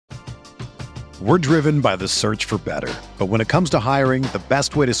We're driven by the search for better. But when it comes to hiring, the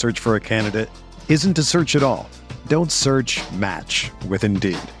best way to search for a candidate isn't to search at all. Don't search, match with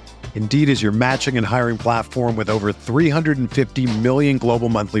Indeed. Indeed is your matching and hiring platform with over 350 million global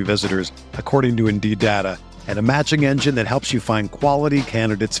monthly visitors, according to Indeed data, and a matching engine that helps you find quality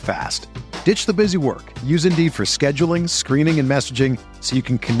candidates fast. Ditch the busy work. Use Indeed for scheduling, screening, and messaging so you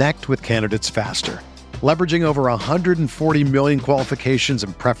can connect with candidates faster. Leveraging over 140 million qualifications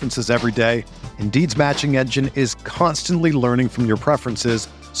and preferences every day, Indeed's matching engine is constantly learning from your preferences,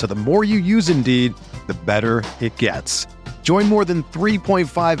 so the more you use Indeed, the better it gets. Join more than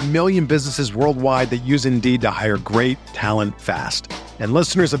 3.5 million businesses worldwide that use Indeed to hire great talent fast. And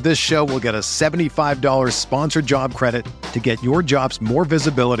listeners of this show will get a $75 sponsored job credit to get your jobs more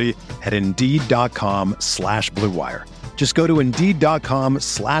visibility at Indeed.com/Blue Wire. Just go to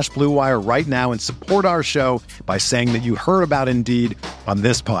Indeed.com/Blue Wire right now and support our show by saying that you heard about Indeed on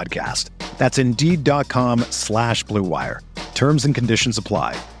this podcast. That's Indeed.com/Blue Wire. Terms and conditions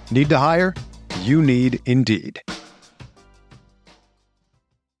apply. Need to hire? You need Indeed.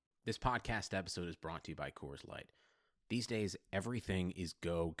 This podcast episode is brought to you by Coors Light. These days, everything is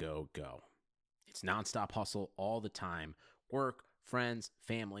go, go, go. It's nonstop hustle all the time. Work, friends,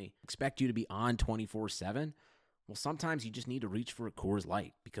 family, expect you to be on 24/7. Well, sometimes you just need to reach for a Coors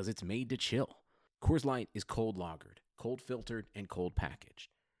Light because it's made to chill. Coors Light is cold lagered, cold filtered, and cold packaged.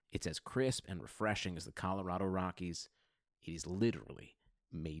 It's as crisp and refreshing as the Colorado Rockies. It is literally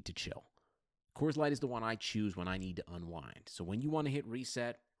made to chill. Coors Light is the one I choose when I need to unwind. So when you want to hit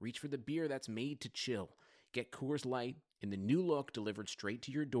reset, reach for the beer that's made to chill. Get Coors Light in the new look delivered straight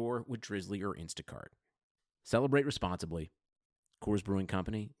to your door with Drizzly or Instacart. Celebrate responsibly. Coors Brewing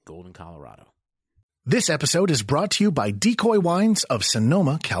Company, Golden, Colorado. This episode is brought to you by Decoy Wines of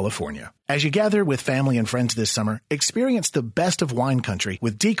Sonoma, California. As you gather with family and friends this summer, experience the best of wine country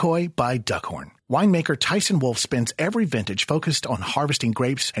with Decoy by Duckhorn. Winemaker Tyson Wolf spends every vintage focused on harvesting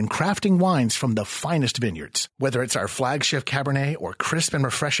grapes and crafting wines from the finest vineyards. Whether it's our flagship Cabernet or crisp and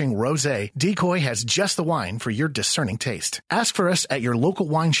refreshing Rosé, Decoy has just the wine for your discerning taste. Ask for us at your local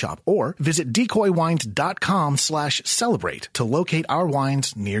wine shop or visit decoywines.com/celebrate to locate our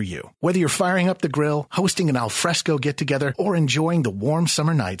wines near you. Whether you're firing up the grill, hosting an alfresco get-together, or enjoying the warm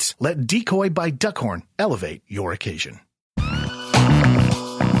summer nights, let Decoy by Duckhorn elevate your occasion.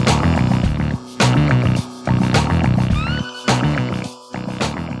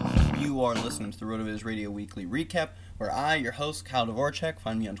 You are listening to the RotoViz Radio Weekly Recap, where I, your host, Kyle Dvorchak,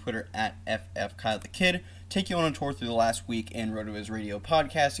 find me on Twitter at FFKyleTheKid, take you on a tour through the last week in RotoViz Radio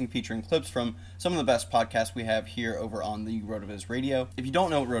podcasting, featuring clips from some of the best podcasts we have here over on the RotoViz Radio. If you don't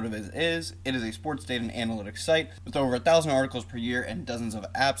know what RotoViz is, it is a sports data and analytics site with over 1,000 articles per year and dozens of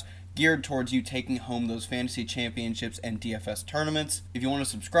apps geared towards you taking home those fantasy championships and DFS tournaments. If you want to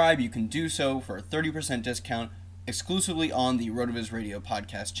subscribe, you can do so for a 30% discount exclusively on the RotoViz Radio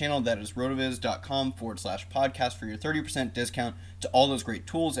podcast channel. That is rotoviz.com/podcast for your 30% discount to all those great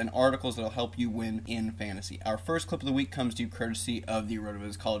tools and articles that will help you win in fantasy. Our first clip of the week comes to you courtesy of the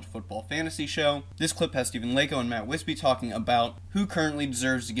RotoViz College Football Fantasy Show. This clip has Stephen Lako and Matt Wisby talking about who currently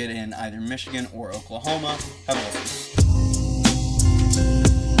deserves to get in either Michigan or Oklahoma. Have a listen.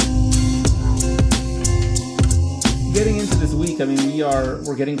 Getting into this week, I mean,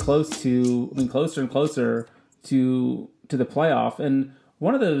 we're getting closer and closer to the playoff. And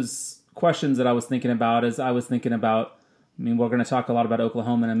one of those questions that I was thinking about we're going to talk a lot about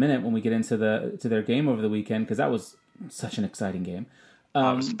Oklahoma in a minute when we get into their game over the weekend, because that was such an exciting game. It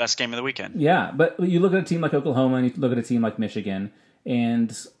was the best game of the weekend. Yeah, but you look at a team like Oklahoma and you look at a team like Michigan,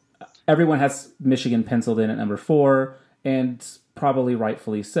 and everyone has Michigan penciled in at number 4, and probably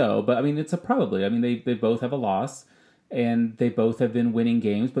rightfully so. But I mean, it's a probably. I mean, they both have a loss, and they both have been winning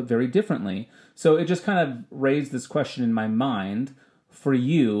games, but very differently. So it just kind of raised this question in my mind for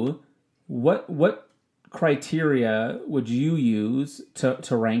you: what criteria would you use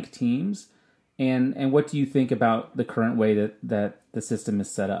to rank teams, and what do you think about the current way that the system is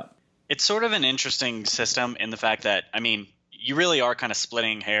set up? It's sort of an interesting system in the fact that, I mean, you really are kind of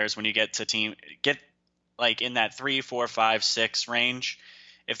splitting hairs when you get like in that 3, 4, 5, 6 range.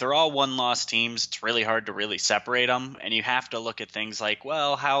 If they're all one-loss teams, it's really hard to really separate them, and you have to look at things like,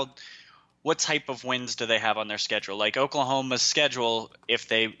 well, what type of wins do they have on their schedule? Like Oklahoma's schedule, if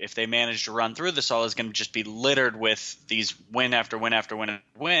they manage to run through this all, is going to just be littered with these win after win after win after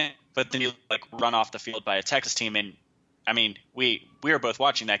win. But then you like run off the field by a Texas team, and I mean, we were both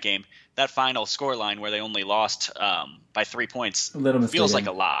watching that game. That final scoreline where they only lost by 3 points feels like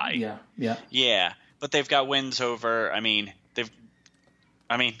a lie. Yeah. But they've got wins over.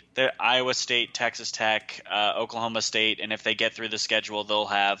 They're Iowa State, Texas Tech, Oklahoma State, and if they get through the schedule, they'll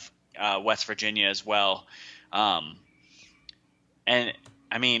have West Virginia as well. And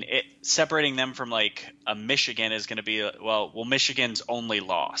I mean, separating them from like a Michigan is going to be Michigan's only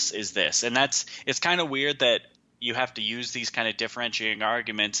loss is this, and it's kind of weird that you have to use these kind of differentiating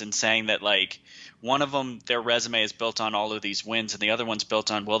arguments and saying that like one of them, their resume is built on all of these wins, and the other one's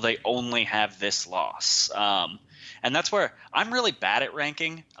built on they only have this loss. And that's where I'm really bad at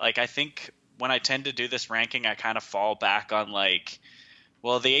ranking. Like I think when I tend to do this ranking, I kind of fall back on like,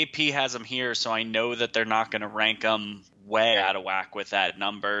 well, the AP has them here, so I know that they're not going to rank them way out of whack with that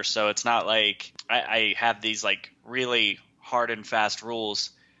number. So it's not like I have these like really hard and fast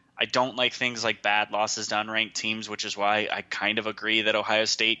rules. I don't like things like bad losses to unranked teams, which is why I kind of agree that Ohio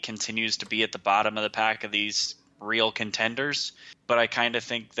State continues to be at the bottom of the pack of these real contenders. But I kind of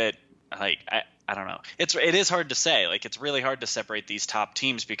think that like I don't know. It is hard to say. Like it's really hard to separate these top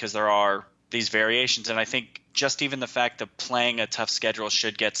teams because there are these variations, and I think just even the fact that playing a tough schedule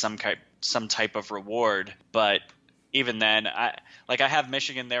should get some type of reward. But even then, I have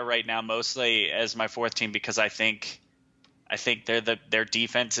Michigan there right now mostly as my fourth team because I think their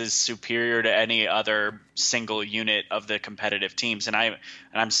defense is superior to any other single unit of the competitive teams, and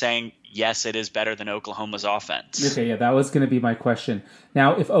I'm saying yes, it is better than Oklahoma's offense. Okay, yeah, that was going to be my question.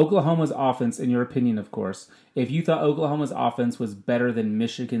 Now, if Oklahoma's offense, in your opinion, of course, if you thought Oklahoma's offense was better than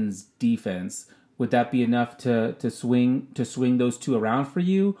Michigan's defense, would that be enough to swing those two around for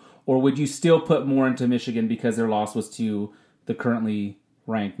you, or would you still put more into Michigan because their loss was to the currently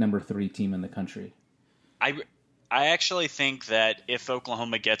ranked number 3 team in the country? I actually think that if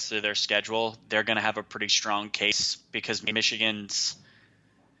Oklahoma gets through their schedule, they're going to have a pretty strong case because Michigan's,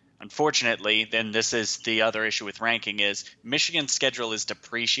 unfortunately, then this is the other issue with ranking is Michigan's schedule is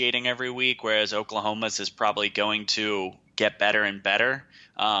depreciating every week, whereas Oklahoma's is probably going to get better and better.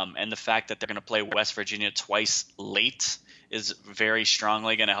 And the fact that they're going to play West Virginia twice late is very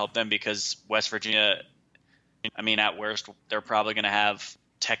strongly going to help them because West Virginia, I mean, at worst, they're probably going to have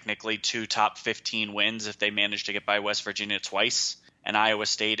technically 2 top 15 wins if they manage to get by West Virginia twice, and Iowa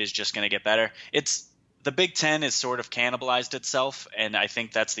State is just going to get better. The Big Ten is sort of cannibalized itself, and I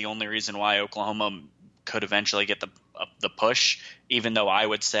think that's the only reason why Oklahoma could eventually get the push, even though I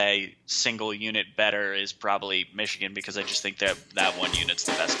would say single unit better is probably Michigan because I just think that one unit's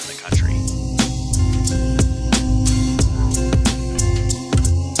the best in the country.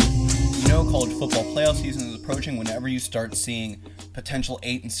 College football playoff season is approaching whenever you start seeing potential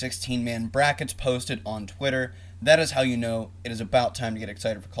 8 and 16 man brackets posted on Twitter. That is how you know it is about time to get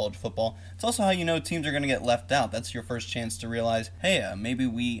excited for college football. It's also how you know teams are going to get left out. That's your first chance to realize, hey, maybe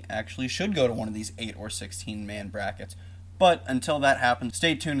we actually should go to one of these 8 or 16 man brackets. But until that happens,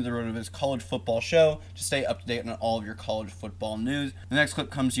 stay tuned to the RotoViz College Football Show to stay up to date on all of your college football news. The next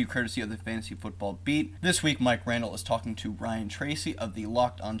clip comes to you courtesy of the Fantasy Football Beat. This week, Mike Randall is talking to Ryan Tracy of the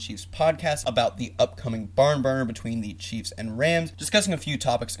Locked On Chiefs podcast about the upcoming barn burner between the Chiefs and Rams, discussing a few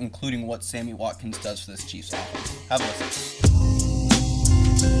topics, including what Sammy Watkins does for this Chiefs offense. Have a listen.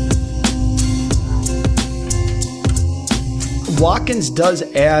 Watkins does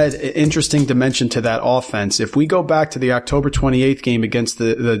add an interesting dimension to that offense. If we go back to the October 28th game against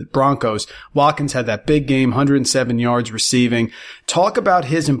the Broncos, Watkins had that big game, 107 yards receiving. Talk about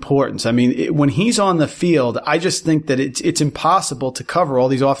his importance. I mean, when he's on the field, I just think that it's impossible to cover all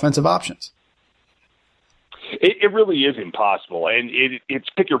these offensive options. It really is impossible, and it's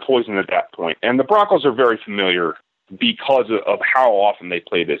pick your poison at that point. And the Broncos are very familiar because of how often they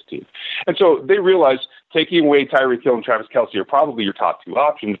play this team. And so they realize taking away Tyreek Hill and Travis Kelce are probably your top 2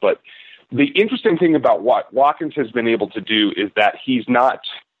 options. But the interesting thing about what Watkins has been able to do is that he's not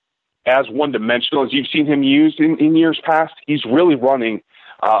as one-dimensional as you've seen him used in years past. He's really running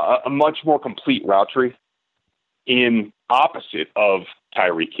a much more complete route tree in opposite of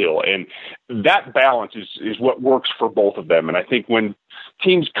Tyreek Hill. And that balance is what works for both of them. And I think when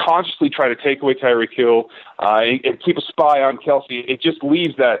teams consciously try to take away Tyreek Hill and keep a spy on Kelce, it just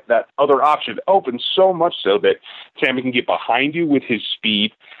leaves that other option open so much so that Sammy can get behind you with his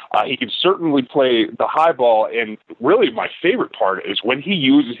speed. He can certainly play the high ball. And really my favorite part is when he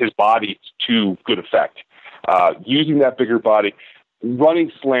uses his body to good effect, using that bigger body,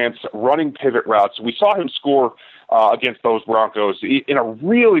 running slants, running pivot routes. We saw him score against those Broncos in a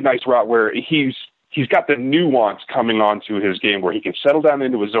really nice route where he's got the nuance coming onto his game where he can settle down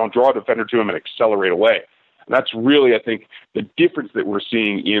into his zone, draw a defender to him, and accelerate away. And that's really, I think, the difference that we're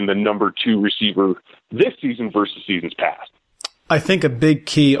seeing in the number 2 receiver this season versus seasons past. I think a big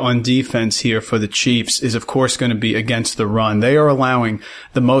key on defense here for the Chiefs is, of course, going to be against the run. They are allowing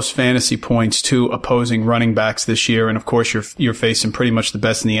the most fantasy points to opposing running backs this year. And, of course, you're facing pretty much the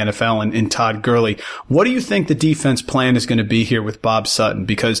best in the NFL in Todd Gurley. What do you think the defense plan is going to be here with Bob Sutton?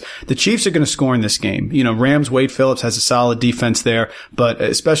 Because the Chiefs are going to score in this game. You know, Rams, Wade Phillips has a solid defense there, but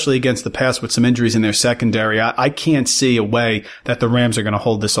especially against the pass with some injuries in their secondary, I can't see a way that the Rams are going to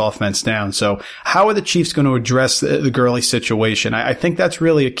hold this offense down. So how are the Chiefs going to address the Gurley situation? I think that's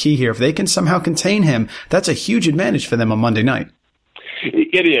really a key here. If they can somehow contain him, that's a huge advantage for them on Monday night.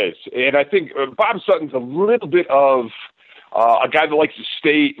 It is. And I think Bob Sutton's a little bit of a guy that likes to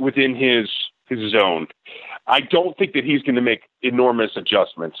stay within his zone. I don't think that he's going to make enormous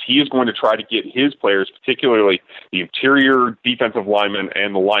adjustments. He is going to try to get his players, particularly the interior defensive linemen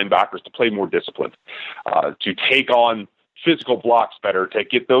and the linebackers, to play more disciplined, to take on physical blocks better, to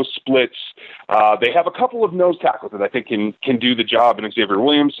get those splits. They have a couple of nose tackles that I think can do the job, and Xavier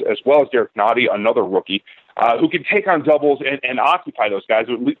Williams, as well as Derek Nottie, another rookie, who can take on doubles and occupy those guys,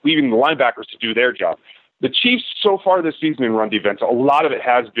 leaving the linebackers to do their job. The Chiefs so far this season in run defense, a lot of it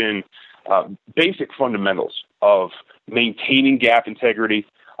has been basic fundamentals of maintaining gap integrity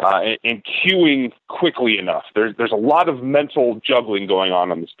and cueing quickly enough. There's a lot of mental juggling going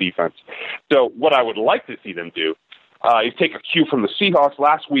on this defense. So what I would like to see them do is take a cue from the Seahawks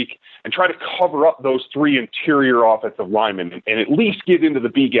last week and try to cover up those three interior offensive linemen and at least get into the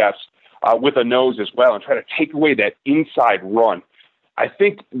B gaps with a nose as well and try to take away that inside run. I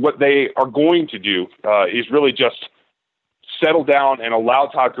think what they are going to do is really just settle down and allow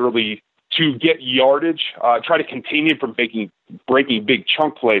Todd Gurley to get yardage, try to contain him from breaking big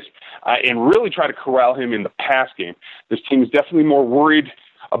chunk plays, and really try to corral him in the pass game. This team is definitely more worried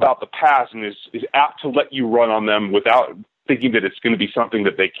about the pass and is apt to let you run on them without thinking that it's going to be something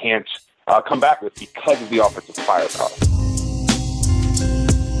that they can't come back with because of the offensive firepower.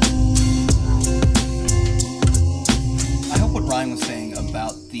 I hope what Ryan was saying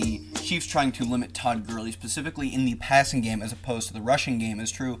about the Chiefs trying to limit Todd Gurley specifically in the passing game as opposed to the rushing game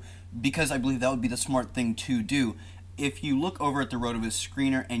is true, because I believe that would be the smart thing to do. If you look over at the RotoViz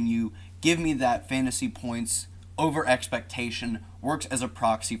screener and you give me that fantasy points over expectation works as a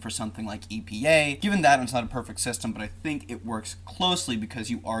proxy for something like EPA. Given that it's not a perfect system, but I think it works closely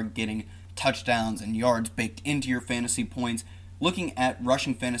because you are getting touchdowns and yards baked into your fantasy points. Looking at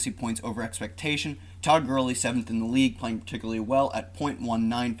rushing fantasy points over expectation, Todd Gurley, 7th in the league, playing particularly well at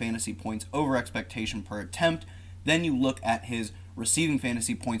 0.19 fantasy points over expectation per attempt. Then you look at his receiving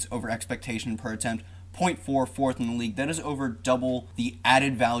fantasy points over expectation per attempt, 0.4, 4th in the league. That is over double the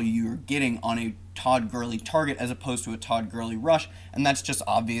added value you're getting on a Todd Gurley target as opposed to a Todd Gurley rush, and that's just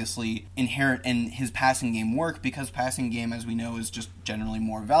obviously inherent in his passing game work because passing game, as we know, is just generally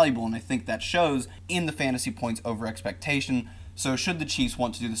more valuable, and I think that shows in the fantasy points over expectation. So should the Chiefs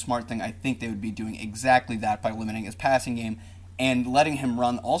want to do the smart thing, I think they would be doing exactly that by limiting his passing game and letting him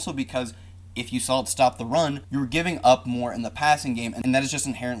run, also because if you saw it stop the run, you're giving up more in the passing game, and that is just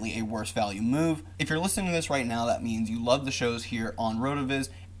inherently a worse value move. If you're listening to this right now, that means you love the shows here on RotoViz,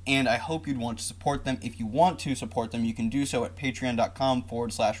 and I hope you'd want to support them. If you want to support them, you can do so at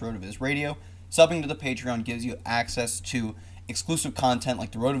patreon.com/RotoVizRadio. Subbing to the Patreon gives you access to exclusive content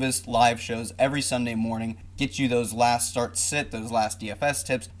like the RotoViz live shows every Sunday morning, gets you those last start sit, those last DFS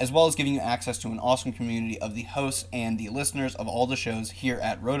tips, as well as giving you access to an awesome community of the hosts and the listeners of all the shows here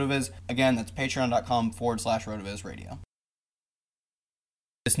at RotoViz. Again, that's patreon.com/RotoVizRadio.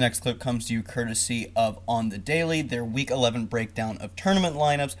 This next clip comes to you courtesy of On the Daily, their Week 11 breakdown of tournament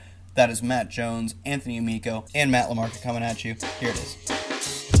lineups. That is Matt Jones, Anthony Amico, and Matt Lamarca coming at you. Here it is.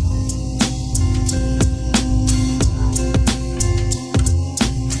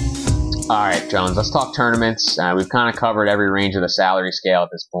 All right, Jones, let's talk tournaments. We've kind of covered every range of the salary scale at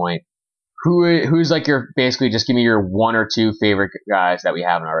this point. Who's like your, basically just give me your one or two favorite guys that we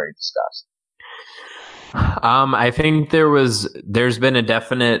haven't already discussed. I think there's been a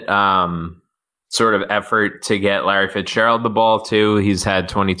definite sort of effort to get Larry Fitzgerald the ball too. He's had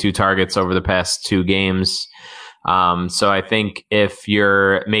 22 targets over the past 2 games. So I think if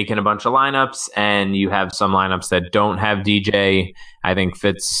you're making a bunch of lineups and you have some lineups that don't have DJ, I think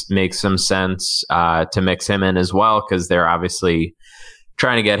Fitz makes some sense to mix him in as well because they're obviously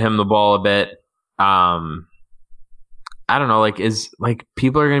trying to get him the ball a bit. I don't know,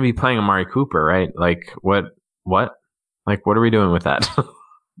 people are going to be playing Amari Cooper, right? Like what? Like what are we doing with that?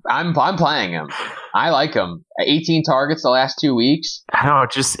 I'm playing him. I like him. 18 targets the last 2 weeks. I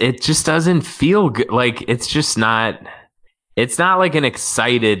don't know, it just doesn't feel good. Like it's not like an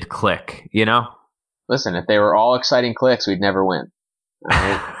excited click, you know? Listen, if they were all exciting clicks, we'd never win. All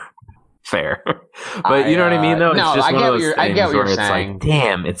right? Fair. But you know what I mean, though? It's just one of those things I get what where you're it's saying. like,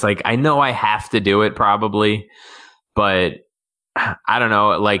 damn, it's like, I know I have to do it probably, but I don't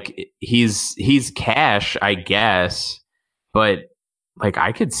know. Like, he's cash, I guess, but like,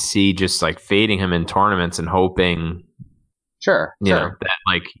 I could see just like fading him in tournaments and hoping, sure, you know, that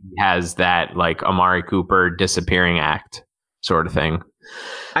like he has that like Amari Cooper disappearing act sort of thing.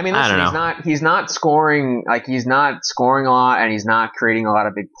 I mean, listen, he's not scoring, like, he's not scoring a lot, and he's not creating a lot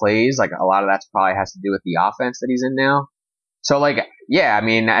of big plays. Like, a lot of that probably has to do with the offense that he's in now. So, like, yeah, I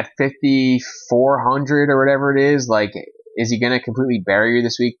mean, at 5,400 or whatever it is, like, is he going to completely bury you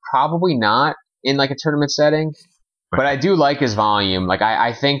this week? Probably not in, like, a tournament setting. But I do like his volume. Like,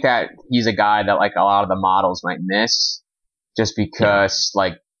 I think that he's a guy that, like, a lot of the models might miss just because,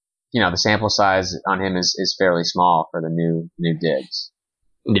 like, you know, the sample size on him is fairly small for the new dibs.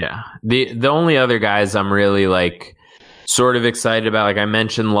 Yeah. The only other guys I'm really like sort of excited about, like I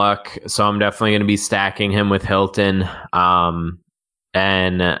mentioned Luck, so I'm definitely going to be stacking him with Hilton. And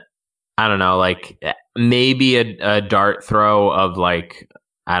I don't know, like maybe a dart throw of like,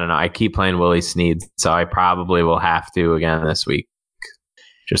 I don't know, I keep playing Willie Snead, so I probably will have to again this week.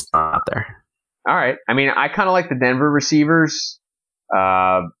 Just throw it out there. All right. I mean, I kind of like the Denver receivers.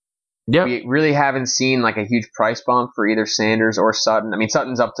 We really haven't seen like a huge price bump for either Sanders or Sutton. I mean,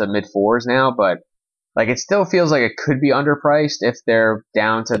 Sutton's up to mid-4s now, but like it still feels like it could be underpriced if they're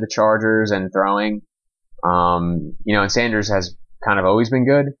down to the Chargers and throwing. You know, and Sanders has kind of always been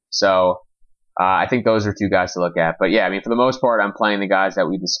good. So I think those are two guys to look at. But yeah, I mean, for the most part, I'm playing the guys that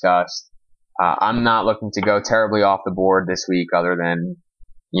we discussed. I'm not looking to go terribly off the board this week other than,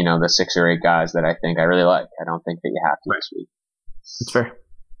 you know, the 6 or 8 guys that I think I really like. I don't think that you have to this week. That's fair.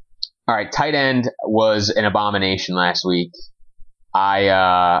 All right, tight end was an abomination last week.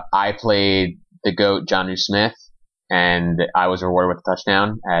 I played the GOAT Jonnu Smith, and I was rewarded with a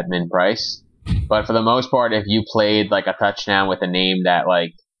touchdown at min price. But for the most part, if you played like a touchdown with a name that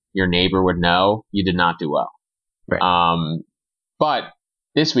like your neighbor would know, you did not do well. Right. But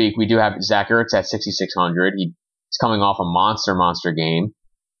this week we do have Zach Ertz at 6,600. He's coming off a monster game.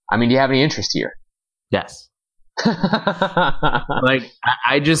 I mean, do you have any interest here? Yes. Like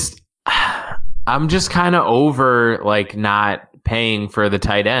I'm just kind of over like not paying for the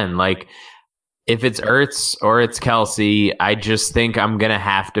tight end. Like if it's Ertz or it's Kelsey, I just think I'm going to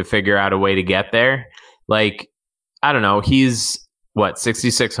have to figure out a way to get there. Like, I don't know. He's what,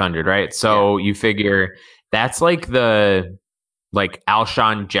 6,600, right? So you figure that's like the like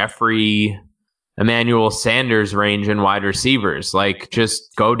Alshon Jeffrey, Emmanuel Sanders range in wide receivers. Like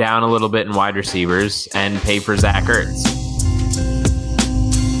just go down a little bit in wide receivers and pay for Zach Ertz.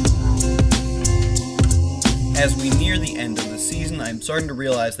 As we near the end of the season, I'm starting to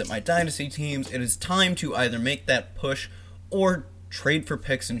realize that my dynasty teams, it is time to either make that push or trade for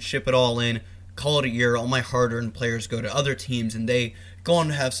picks and ship it all in, call it a year. All my hard-earned players go to other teams and they go on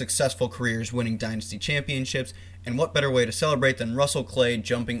to have successful careers winning dynasty championships. And what better way to celebrate than Russell Clay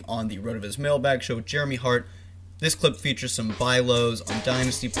jumping on the RotoViz mailbag show with Jeremy Hart. This clip features some buy lows on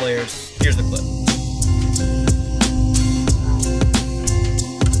dynasty players. Here's the clip.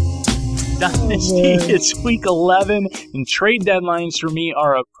 Dynasty, it's week 11 and trade deadlines for me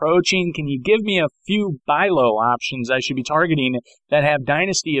are approaching. Can you give me a few buy low options I should be targeting that have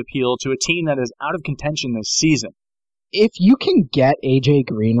dynasty appeal to a team that is out of contention this season? If you can get AJ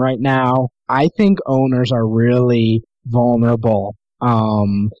Green right now, I think owners are really vulnerable.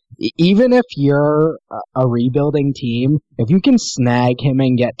 Even if you're a rebuilding team, if you can snag him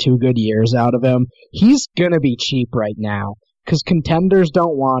and get 2 good years out of him, he's gonna be cheap right now because contenders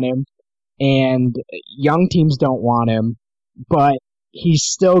don't want him. And young teams don't want him, but he's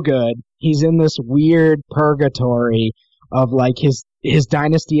still good. He's in this weird purgatory of like his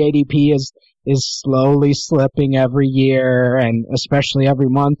dynasty ADP is slowly slipping every year and especially every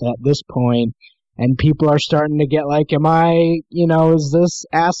month at this point. And people are starting to get like, is this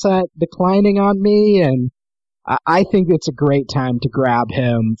asset declining on me? And I think it's a great time to grab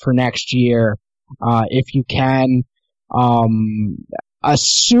him for next year, if you can. A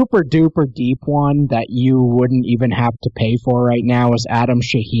super duper deep one that you wouldn't even have to pay for right now is Adam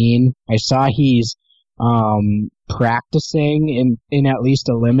Shaheen. I saw he's practicing in at least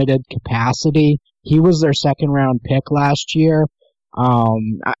a limited capacity. He was their 2nd round pick last year.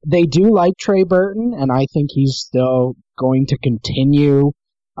 They do like Trey Burton, and I think he's still going to continue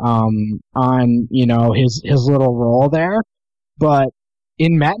on his little role there. But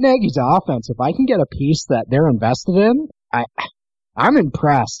in Matt Nagy's offense, if I can get a piece that they're invested in, I'm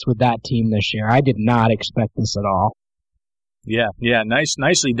impressed with that team this year. I did not expect this at all. Yeah,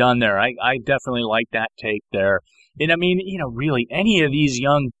 nicely done there. I definitely like that take there. And I mean, really, any of these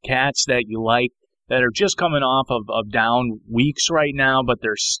young cats that you like, that are just coming off of down weeks right now, but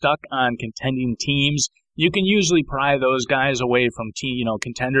they're stuck on contending teams. You can usually pry those guys away from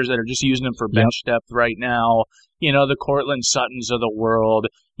contenders that are just using them for bench depth right now. The Cortland Suttons of the world.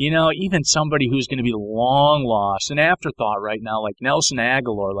 Even somebody who's going to be long lost, an afterthought right now, like Nelson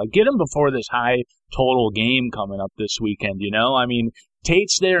Aguilar. Like, get him before this high total game coming up this weekend, I mean,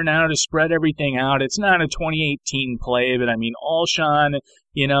 Tate's there now to spread everything out. It's not a 2018 play, but I mean, Alshon,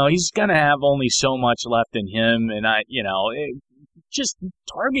 he's going to have only so much left in him. And just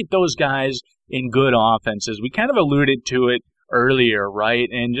target those guys in good offenses. We kind of alluded to it earlier, right?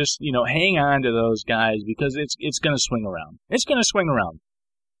 And just, hang on to those guys because it's going to swing around. It's going to swing around.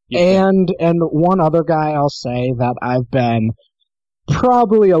 And one other guy I'll say that I've been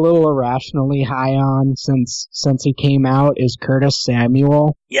probably a little irrationally high on since he came out is Curtis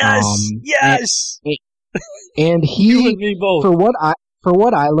Samuel. Yes. And he, you and me both. For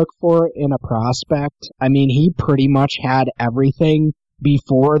what I look for in a prospect, I mean, he pretty much had everything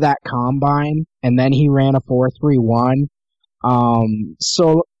before that combine, and then he ran a 4.31.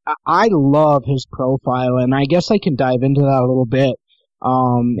 So I love his profile, and I guess I can dive into that a little bit.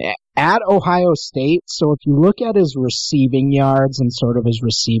 At Ohio State, so if you look at his receiving yards and sort of his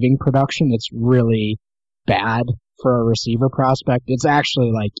receiving production, it's really bad for a receiver prospect. It's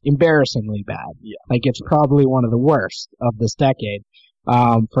actually, like, embarrassingly bad. Yeah. Like, it's probably one of the worst of this decade,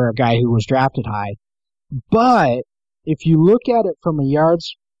 for a guy who was drafted high. But if you look at it from a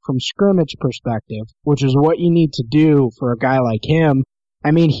yards from scrimmage perspective, which is what you need to do for a guy like him,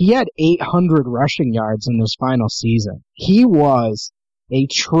 I mean, he had 800 rushing yards in his final season. He was a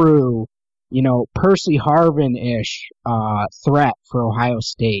true, Percy Harvin-ish threat for Ohio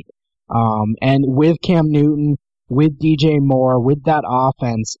State. And with Cam Newton, with DJ Moore, with that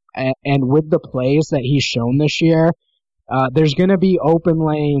offense, and with the plays that he's shown this year, there's going to be open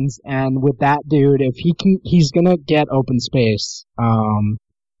lanes, and with that dude, if he's going to get open space.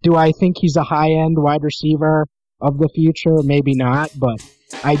 Do I think he's a high-end wide receiver of the future? Maybe not, but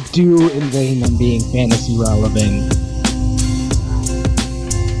I do envision him being fantasy relevant.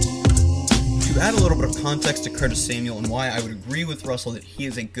 To add a little bit of context to Curtis Samuel and why I would agree with Russell that he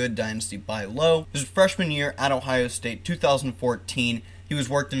is a good dynasty buy low, his freshman year at Ohio State, 2014, he was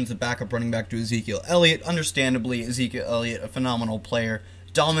worked in as a backup running back to Ezekiel Elliott. Understandably, Ezekiel Elliott, a phenomenal player,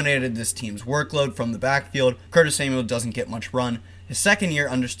 dominated this team's workload from the backfield. Curtis Samuel doesn't get much run. His second year,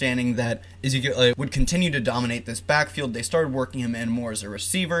 understanding that Ezekiel Elliott would continue to dominate this backfield, they started working him in more as a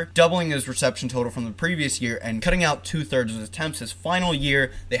receiver, doubling his reception total from the previous year and cutting out 2/3 of his attempts. His final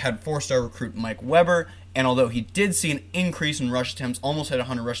year, they had 4-star recruit Mike Weber, and although he did see an increase in rush attempts, almost had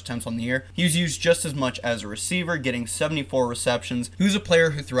 100 rush attempts on the year, he was used just as much as a receiver, getting 74 receptions. He was a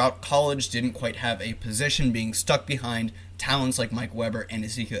player who throughout college didn't quite have a position, being stuck behind talents like Mike Weber and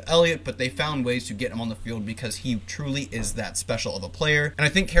Ezekiel Elliott, but they found ways to get him on the field because he truly is that special of a player. And I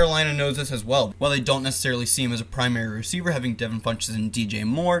think Carolina knows this as well. While they don't necessarily see him as a primary receiver, having Devin Funchess and DJ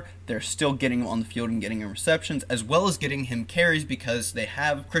Moore, they're still getting him on the field and getting him receptions, as well as getting him carries because they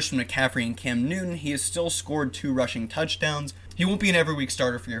have Christian McCaffrey and Cam Newton. He has still scored 2 rushing touchdowns. He won't be an every week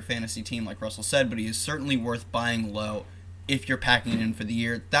starter for your fantasy team like Russell said, but he is certainly worth buying low if you're packing it in for the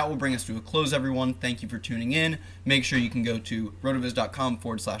year. That will bring us to a close, everyone. Thank you for tuning in. Make sure you can go to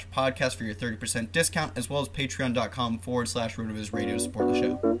rotoviz.com/podcast for your 30% discount, as well as patreon.com/rotoviz radio to support the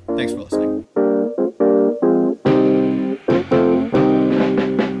show. Thanks for listening.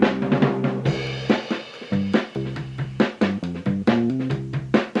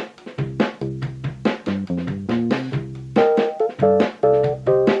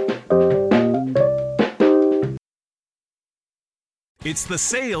 It's the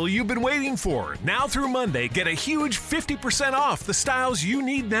sale you've been waiting for. Now through Monday, get a huge 50% off the styles you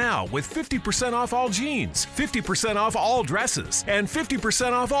need now with 50% off all jeans, 50% off all dresses, and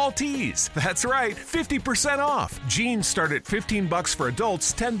 50% off all tees. That's right, 50% off. Jeans start at $15 for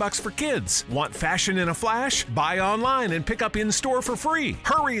adults, $10 for kids. Want fashion in a flash? Buy online and pick up in-store for free.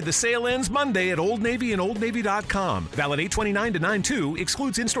 Hurry, the sale ends Monday at Old Navy and OldNavy.com. Valid 8/29 to 9/2,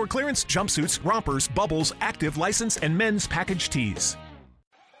 excludes in-store clearance, jumpsuits, rompers, bubbles, active, license, and men's package tees.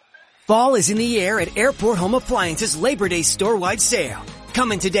 Fall is in the air at Airport Home Appliances Labor Day store-wide sale.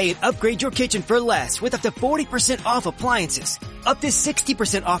 Come in today and upgrade your kitchen for less with up to 40% off appliances, up to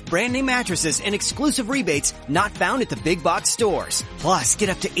 60% off brand name mattresses and exclusive rebates not found at the big box stores. Plus, get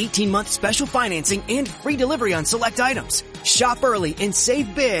up to 18-month special financing and free delivery on select items. Shop early and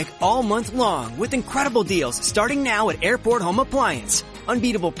save big all month long with incredible deals starting now at Airport Home Appliance.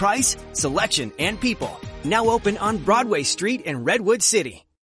 Unbeatable price, selection, and people. Now open on Broadway Street in Redwood City.